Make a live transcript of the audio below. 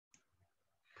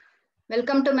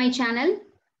Welcome to my channel.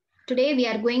 Today we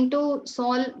are going to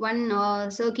solve one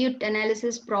circuit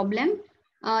analysis problem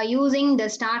using the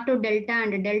star to delta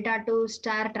and delta to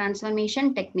star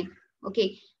transformation technique.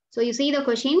 Okay, so you see the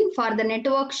question for the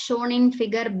network shown in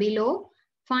figure below.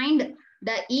 Find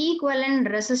the equivalent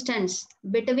resistance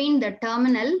between the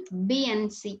terminal B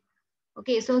and C.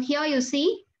 Okay, so here you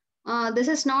see this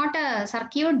is not a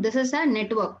circuit, this is a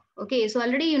network. Okay, so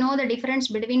already you know the difference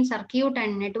between circuit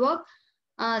and network.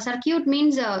 Circuit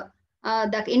means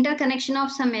the interconnection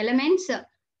of some elements.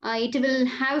 It will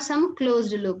have some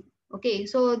closed loop. Okay,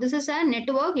 so this is a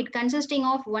network. It consisting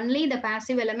of only the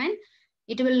passive element.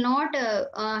 It will not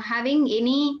having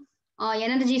any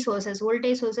energy sources,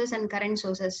 voltage sources and current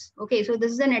sources. Okay, so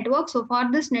this is a network. So for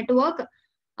this network,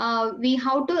 we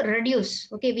have to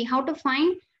reduce. Okay, we have to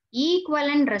find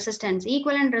equivalent resistance.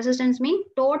 Equivalent resistance means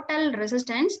total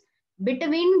resistance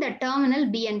between the terminal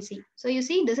B and C. So you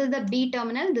see, this is the B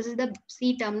terminal, this is the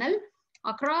C terminal.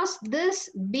 Across this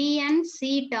B and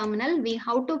C terminal, we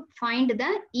have to find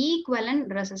the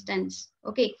equivalent resistance.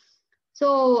 Okay,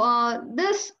 so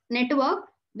this network,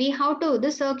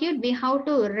 this circuit, we have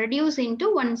to reduce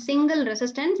into one single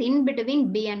resistance in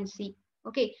between B and C.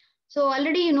 Okay, so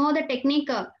already you know the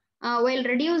technique. While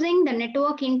reducing the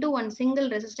network into one single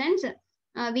resistance,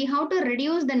 we have to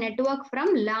reduce the network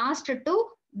from last to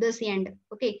this end.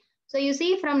 Okay, so you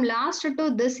see from last to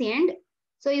this end,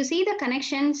 so you see the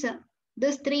connections,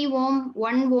 this 3 ohm,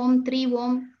 1 ohm, 3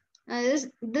 ohm,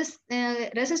 this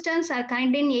resistance are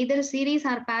kind in either series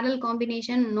or parallel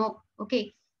combination. No.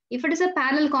 Okay, if it is a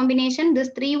parallel combination,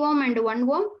 this 3 ohm and 1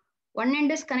 ohm, one end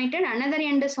is connected, another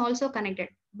end is also connected,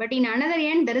 but in another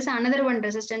end there is another one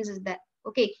resistance is there.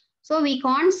 Okay, so we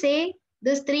can't say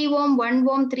this 3 ohm, 1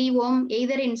 ohm, 3 ohm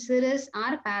either in series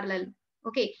or parallel.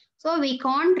 Okay, so we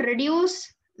can't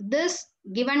reduce this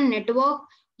given network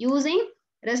using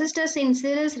resistors in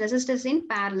series, resistors in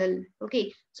parallel.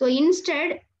 Okay, so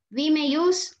instead we may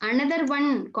use another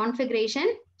one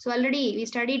configuration. So already we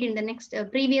studied in the next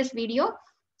previous video,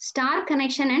 star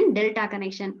connection and delta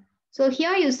connection. So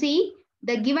here you see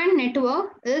the given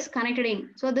network is connected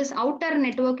in. So this outer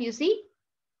network, you see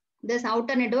this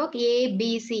outer network A,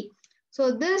 B, C. So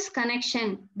this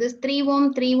connection, this 3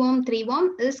 ohm, 3 ohm, 3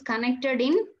 ohm is connected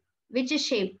in which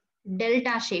shape?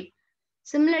 Delta shape.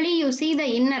 Similarly, you see the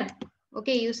inner.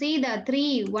 Okay, you see the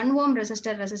 1 ohm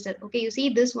resistor. Okay, you see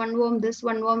this 1 ohm, this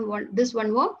 1 ohm, this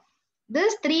 1 ohm.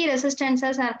 These three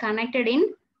resistances are connected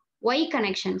in Y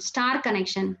connection, star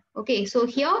connection. Okay, so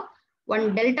here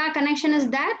one delta connection is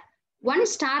there, one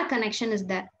star connection is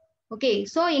there. Okay,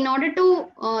 so in order to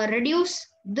reduce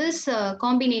this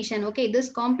combination, okay,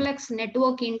 this complex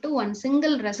network into one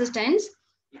single resistance,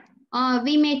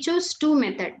 we may choose two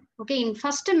methods. Okay, in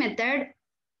first method,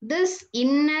 this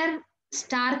inner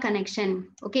star connection,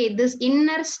 okay, this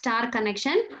inner star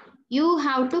connection, you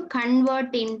have to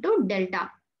convert into delta.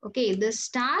 Okay, this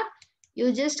star,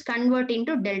 you just convert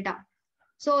into delta.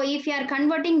 So if you are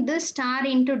converting this star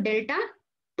into delta,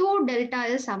 two delta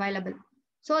is available.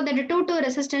 So that two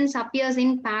resistance appears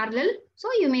in parallel. So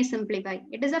you may simplify.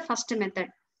 It is the first method.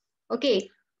 Okay,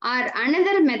 or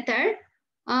another method,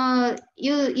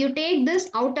 you take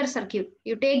this outer circuit.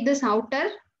 You take this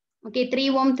outer, okay, 3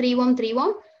 ohm, 3 ohm, 3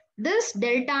 ohm. This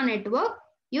delta network,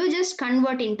 you just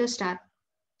convert into star.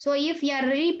 So if you are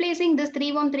replacing this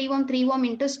 3 ohm, 3 ohm, 3 ohm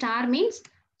into star means,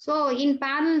 so in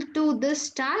parallel to this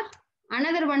star,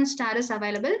 another one star is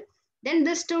available. Then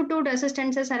this two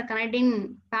resistances are connected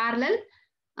in parallel.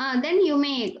 Then you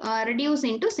may reduce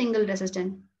into single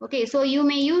resistance. Okay, so you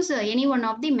may use any one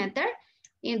of the method.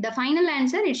 In the final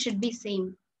answer, it should be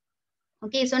same.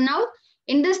 Okay, so now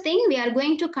in this thing, we are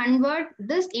going to convert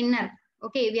this inner.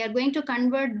 Okay, we are going to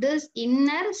convert this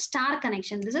inner star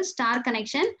connection. This is star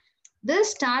connection.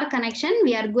 This star connection,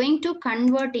 we are going to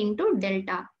convert into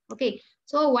delta. Okay,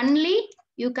 so only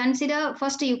you consider,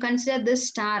 first you consider this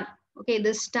star. Okay,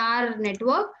 this star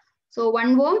network. So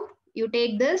 1 ohm, you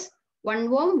take this 1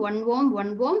 ohm, 1 ohm,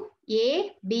 1 ohm,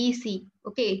 A, B, C.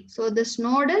 Okay, so this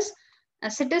node is,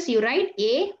 as it is, you write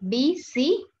A, B,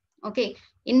 C. Okay,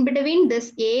 in between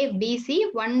this A, B, C,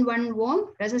 1 ohm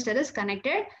resistor is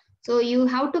connected. So you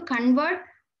have to convert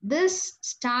this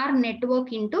star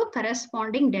network into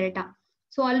corresponding delta.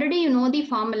 So already you know the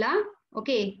formula.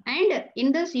 Okay, and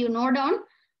in this you know down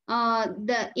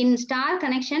in star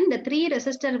connection, the three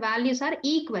resistor values are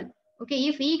equal. Okay,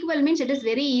 if equal means it is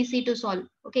very easy to solve.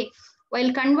 Okay,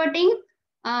 while converting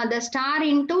the star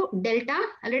into delta,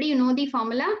 already you know the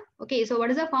formula. Okay, so what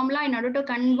is the formula in order to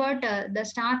convert the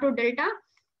star to delta?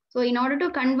 So in order to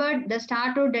convert the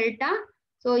star to delta,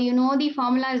 so you know the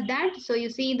formula is that. So you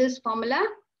see this formula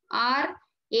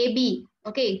RAB.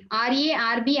 Okay,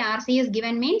 RA, RB, RC is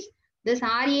given means this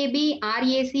RAB,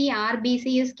 RAC,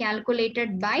 RBC is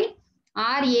calculated by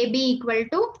RAB equal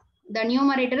to the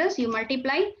numerator is you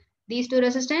multiply these two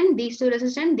resistance, these two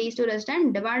resistance, these two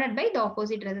resistance divided by the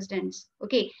opposite resistance.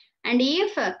 Okay, and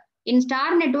if in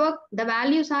star network the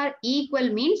values are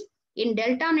equal means in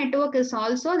delta network is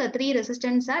also the three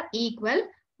resistance are equal.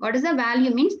 What is the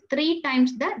value means 3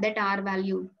 times that R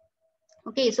value.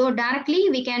 Okay, so directly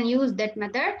we can use that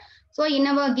method. So in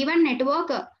our given network,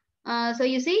 so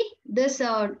you see this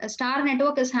star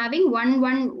network is having 1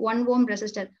 ohm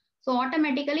resistor. So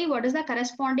automatically what is the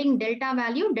corresponding delta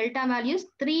value? Delta value is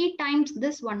 3 times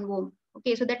this 1 ohm.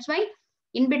 Okay, so that's why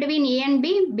in between A and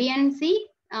B, B and C,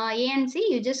 A and C,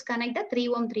 you just connect the 3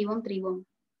 ohm, 3 ohm, 3 ohm.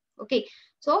 Okay,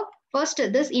 so first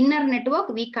this inner network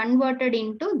we converted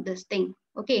into this thing.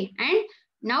 Okay, and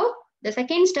now the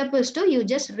second step is to you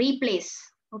just replace.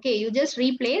 Okay, you just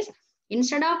replace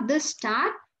instead of this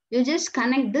star, you just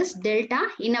connect this delta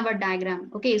in our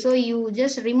diagram. Okay, so you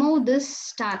just remove this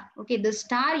star. Okay, this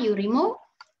star you remove.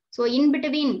 So in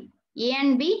between A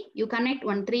and B, you connect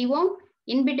 1 3 ohm.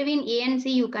 In between A and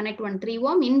C, you connect 1 3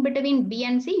 ohm. In between B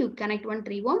and C, you connect 1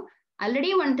 3 ohm.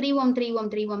 Already 1 3 ohm, 3 ohm,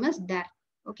 3 ohm is there.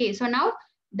 Okay, so now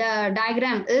the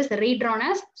diagram is redrawn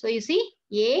as, so you see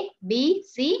A, B,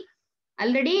 C.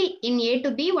 Already in A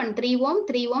to B, 1 3 ohm,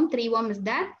 3 ohm, 3 ohm is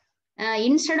there.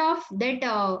 Instead of that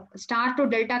star to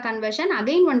delta conversion,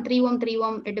 again 1 3 ohm, 3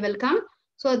 ohm it will come.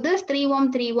 So this 3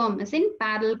 ohm, 3 ohm is in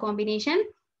parallel combination.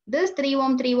 This 3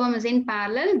 ohm, 3 ohm is in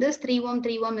parallel. This 3 ohm,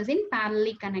 3 ohm is in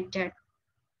parallelly connected.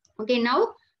 Okay,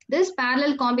 now this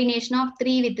parallel combination of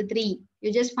 3 with 3,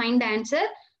 you just find the answer.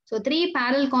 So 3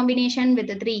 parallel combination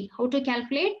with 3. How to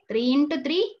calculate? 3 into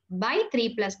 3 by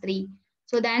 3 plus 3.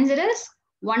 So the answer is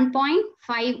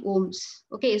 1.5 ohms.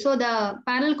 Okay, so the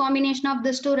parallel combination of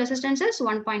these two resistances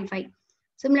 1.5.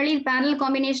 Similarly, parallel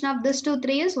combination of this two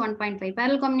 3 is 1.5.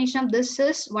 Parallel combination of this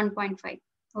is 1.5.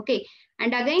 Okay,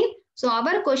 and again, so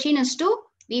our question is to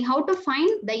we have to find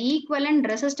the equivalent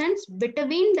resistance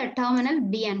between the terminal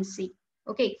B and C.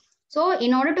 Okay, so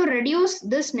in order to reduce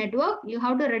this network, you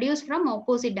have to reduce from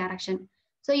opposite direction.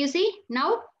 So you see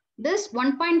now this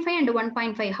 1.5 and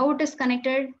 1.5, how it is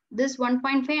connected? This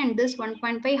 1.5 and this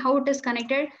 1.5, how it is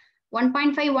connected?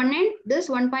 1.5 one end, this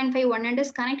 1.5 one end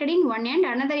is connected in one end,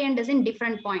 another end is in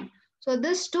different point. So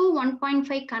this two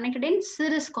 1.5 connected in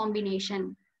series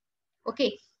combination.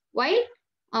 Okay, while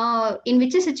in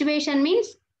which situation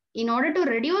means in order to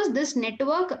reduce this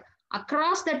network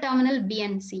across the terminal B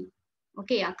and C.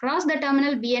 Okay, across the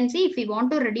terminal B and C, if we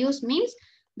want to reduce means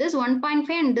this 1.5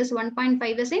 and this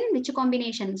 1.5 is in which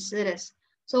combination? Series.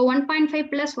 So 1.5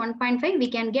 plus 1.5, we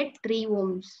can get 3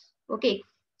 ohms. Okay,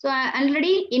 so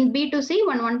already in B to C,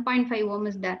 1.5 ohm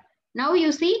is there. Now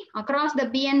you see across the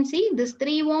B and C, this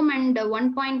 3 ohm and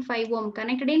 1.5 ohm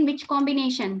connected in which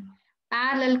combination?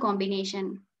 Parallel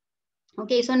combination.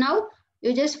 Okay, so now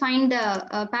you just find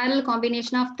the parallel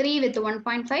combination of 3 with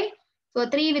 1.5. So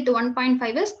 3 with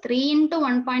 1.5 is 3 into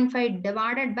 1.5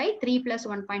 divided by 3 plus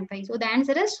 1.5. So the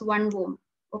answer is 1 ohm.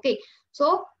 Okay,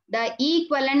 so the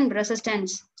equivalent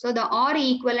resistance. So the R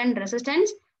equivalent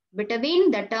resistance between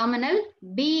the terminal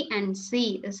B and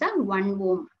C is a 1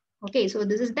 ohm. Okay, so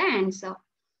this is the answer.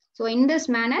 So in this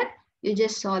manner, you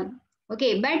just solve.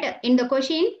 Okay, but in the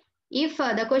question, if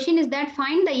the question is that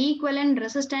find the equivalent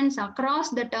resistance across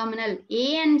the terminal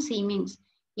A and C means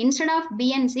instead of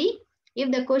B and C, if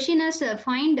the question is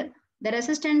find the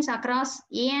resistance across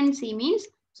A and C means,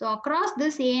 so across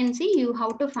this A and C, you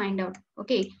have to find out.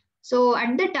 Okay, so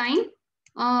at the time,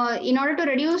 in order to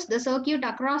reduce the circuit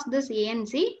across this A and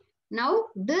C, now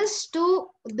this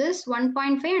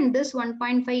 1.5 and this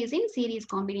 1.5 is in series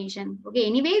combination. Okay,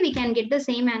 anyway, we can get the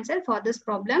same answer for this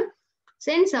problem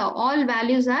since all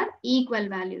values are equal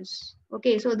values.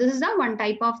 Okay, so this is the one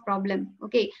type of problem.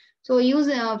 Okay, so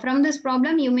use from this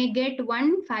problem, you may get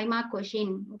 1 5-mark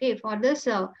question. Okay, for this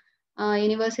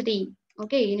university.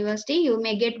 Okay, university, you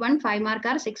may get 1 5-mark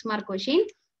or 6-mark question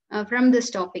from this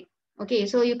topic. Okay,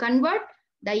 so you convert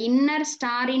the inner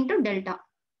star into delta.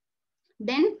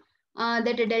 Then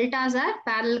that deltas are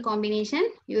parallel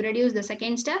combination. You reduce the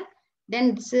second step,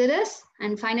 then series,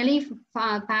 and finally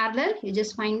parallel. You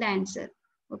just find the answer.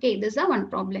 Okay, this is one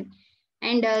problem.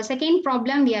 And second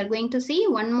problem, we are going to see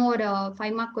one more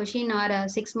 5-mark question or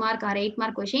 6-mark or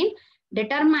 8-mark question.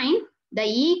 Determine the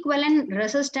equivalent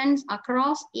resistance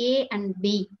across A and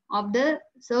B of the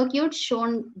circuit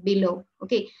shown below.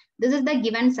 Okay, this is the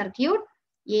given circuit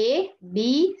A,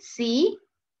 B, C.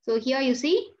 So here you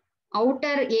see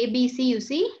outer ABC, you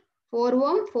see 4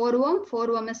 ohm, 4 ohm,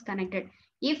 4 ohm is connected.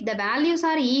 If the values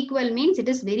are equal means it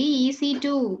is very easy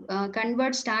to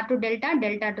convert star to delta,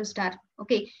 delta to star.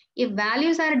 Okay. If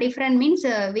values are different means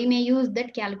we may use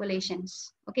that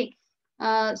calculations. Okay.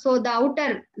 So the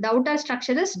outer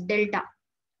structure is delta.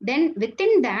 Then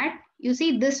within that, you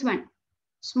see this one,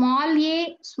 small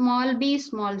a, small b,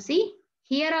 small c.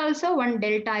 Here also one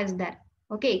delta is there.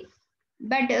 Okay.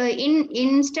 But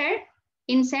instead,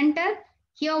 in center,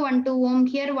 here 1 2 ohm,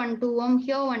 here 1 2 ohm,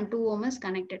 here 1 2 ohm is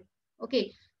connected.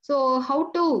 Okay. So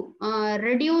how to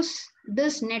reduce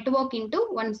this network into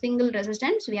one single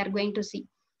resistance, we are going to see.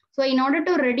 So in order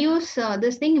to reduce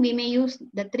this thing, we may use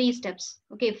the 3 steps.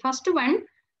 Okay. First one,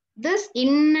 this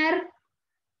inner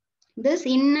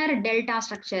delta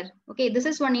structure. Okay, this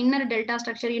is one inner delta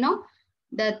structure, you know,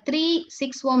 the 3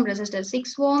 6 ohm resistors,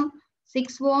 6 ohm,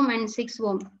 6 ohm and 6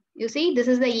 ohm. You see, this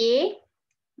is the A,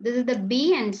 this is the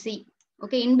B and C.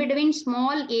 Okay, in between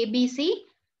small ABC,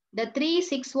 the 3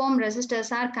 6 ohm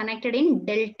resistors are connected in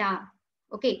delta.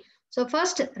 Okay, so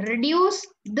first reduce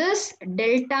this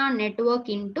delta network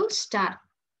into star.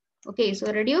 Okay,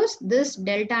 so reduce this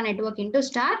delta network into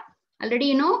star. Already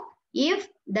you know, if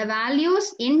the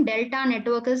values in delta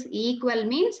network is equal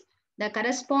means the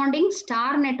corresponding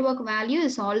star network value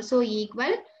is also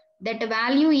equal. That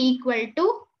value equal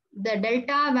to the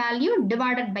delta value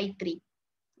divided by 3.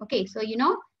 Okay, so you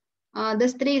know,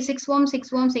 this 3 6 ohm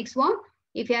 6 ohm 6 ohm,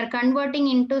 if you are converting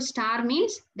into star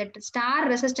means that star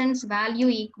resistance value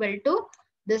equal to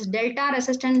this delta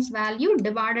resistance value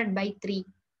divided by 3.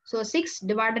 So 6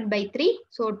 divided by 3,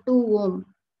 so 2 ohm.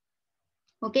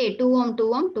 Okay, 2 ohm,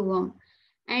 2 ohm, 2 ohm.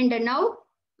 And now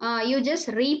you just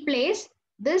replace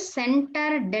this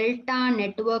center delta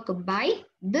network by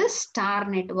this star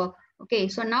network. Okay,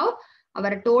 so now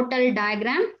our total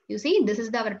diagram, you see, this is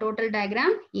our total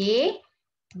diagram, A,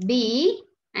 B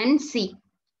and C.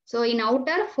 So in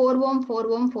outer 4 ohm,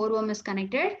 4 ohm, 4 ohm is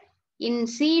connected. In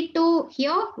C2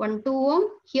 here 1 2 ohm,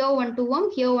 here 1 2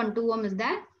 ohm, here 1 2 ohm is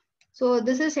there. So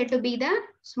this is said to be the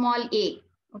small a.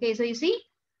 Okay, so you see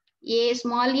a,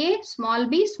 small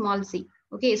b, small c.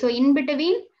 Okay, so in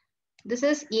between this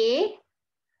is a,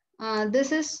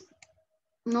 this is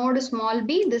node small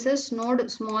b, this is node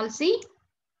small c,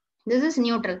 this is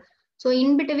neutral. So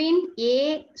in between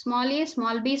a,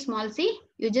 small b, small c,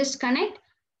 you just connect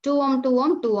 2 ohm, 2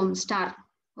 ohm, 2 ohm star.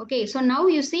 Okay, so now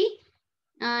you see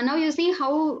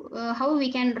how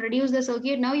we can reduce the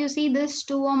circuit. Now you see this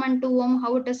 2 ohm and 2 ohm,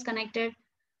 how it is connected.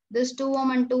 This 2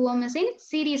 ohm and 2 ohm is in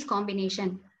series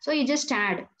combination. So you just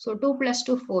add. So 2 plus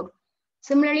 2, 4.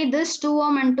 Similarly, this 2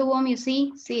 ohm and 2 ohm you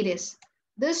see series.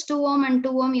 This 2 ohm and 2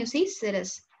 ohm you see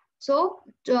series. So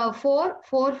 4,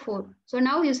 4, 4. So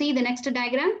now you see the next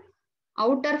diagram.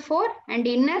 Outer 4 and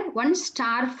inner 1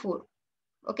 star 4.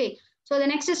 Okay. So the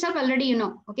next step already you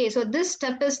know. Okay. So this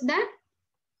step is the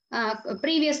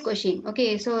previous question.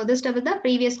 Okay. So this step is the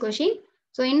previous question.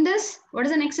 So in this, what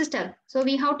is the next step? So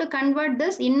we have to convert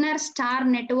this inner star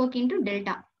network into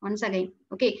delta once again.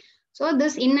 Okay. So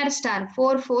this inner star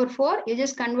 4, 4, 4, you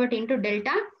just convert into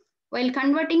delta. While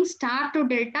converting star to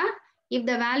delta, if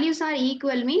the values are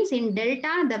equal means in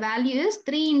delta, the value is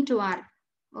 3 into R.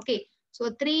 Okay. So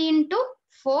 3 into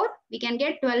 4, we can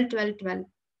get 12, 12, 12.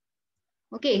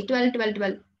 Okay, 12, 12,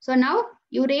 12. So now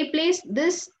you replace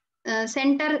this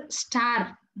center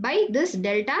star by this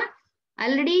delta.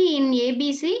 Already in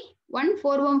ABC, 1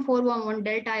 4 ohm 4 ohm 1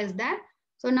 delta is there.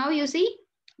 So now you see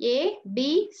A,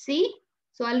 B, C.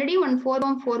 So already 1 4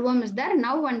 ohm 4 ohm is there.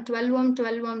 Now 1 12 ohm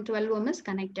 12 ohm 12 ohm is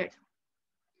connected.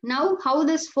 Now how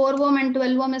this 4 ohm and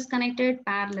 12 ohm is connected?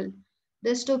 Parallel.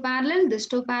 This two parallel, this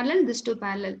two parallel, this two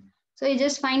parallel. So you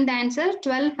just find the answer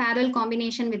 12 parallel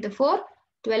combination with the 4.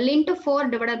 12 into 4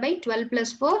 divided by 12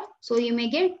 plus 4. So you may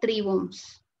get 3 ohms.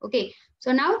 Okay.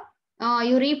 So now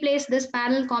you replace this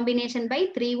parallel combination by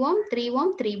 3 ohm, 3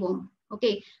 ohm, 3 ohm.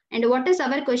 Okay. And what is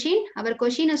our question? Our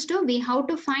question is we have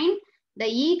to find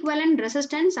the equivalent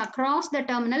resistance across the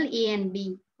terminal A and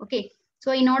B. Okay.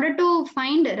 So in order to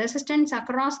find resistance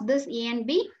across this A and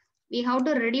B, we have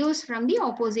to reduce from the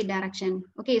opposite direction.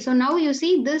 Okay. So now you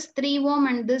see this 3 ohm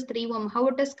and this 3 ohm, how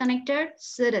it is connected?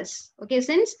 Series. Okay.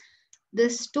 Since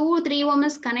this 2 3 ohm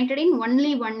is connected in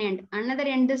only one end, another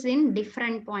end is in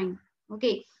different point.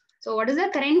 Okay. So what is the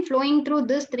current flowing through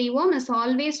this 3 ohm is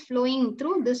always flowing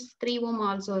through this 3 ohm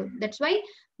also. That's why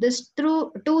this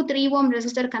through 2 3 ohm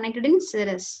resistor connected in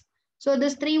series. So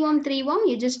this 3 ohm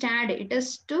you just add, it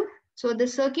is 2. So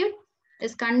this circuit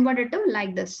is converted to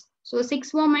like this. So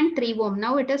 6 ohm and 3 ohm,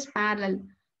 now it is parallel.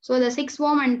 So the 6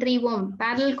 ohm and 3 ohm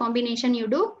parallel combination you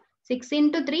do 6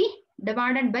 into 3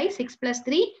 divided by 6 plus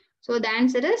 3. So the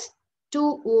answer is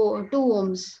 2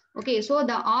 ohms. Okay, so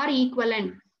the R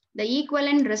equivalent the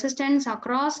equivalent resistance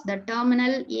across the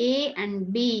terminal A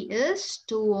and B is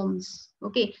 2 ohms.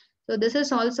 Okay, so this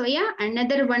is also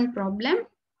another one problem.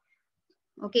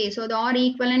 Okay, so the R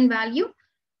equivalent value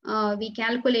we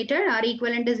calculated, R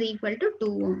equivalent is equal to 2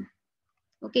 ohm.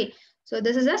 Okay, so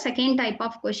this is a second type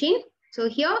of question. So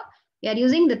here we are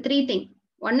using the three things.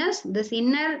 One is this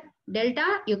inner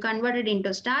delta, you convert it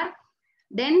into star.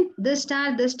 Then this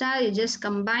star, you just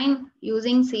combine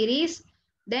using series.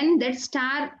 Then that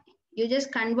star, you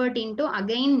just convert into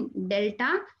again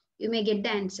delta, you may get the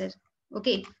answer.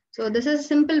 Okay, so this is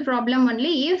simple problem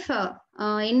only. If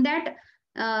in that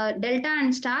delta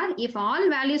and star, if all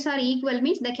values are equal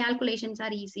means the calculations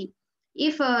are easy.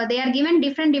 If they are given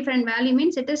different value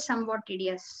means it is somewhat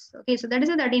tedious. Okay, so that is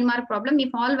a 13 mark problem. If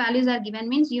all values are given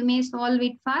means you may solve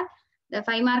it for the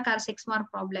 5 mark or 6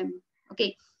 mark problem.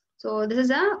 Okay, so this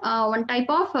is a one type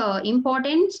of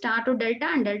important star to delta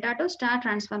and delta to star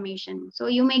transformation. So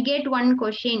you may get one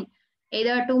question,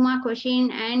 either 2 mark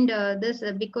question and this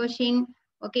big question,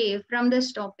 okay, from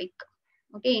this topic,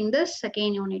 okay, in this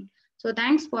second unit. So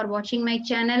thanks for watching my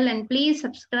channel and please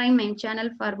subscribe my channel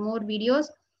for more videos.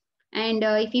 And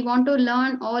if you want to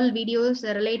learn all videos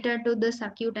related to the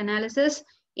circuit analysis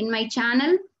in my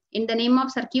channel, in the name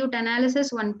of circuit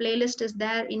analysis, one playlist is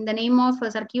there. In the name of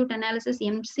circuit analysis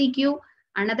MCQ,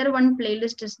 another one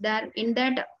playlist is there. In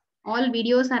that, all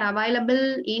videos are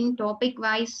available in topic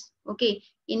wise. Okay,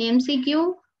 in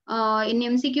MCQ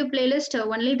playlist,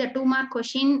 only the 2 mark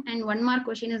question and 1 mark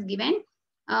question is given.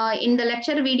 In the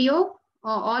lecture video,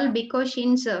 all big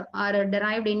questions are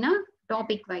derived in a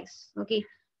topic wise. Okay.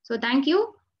 So thank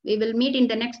you. We will meet in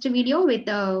the next video with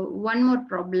one more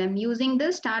problem using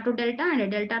the star to delta and a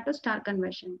delta to star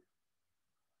conversion.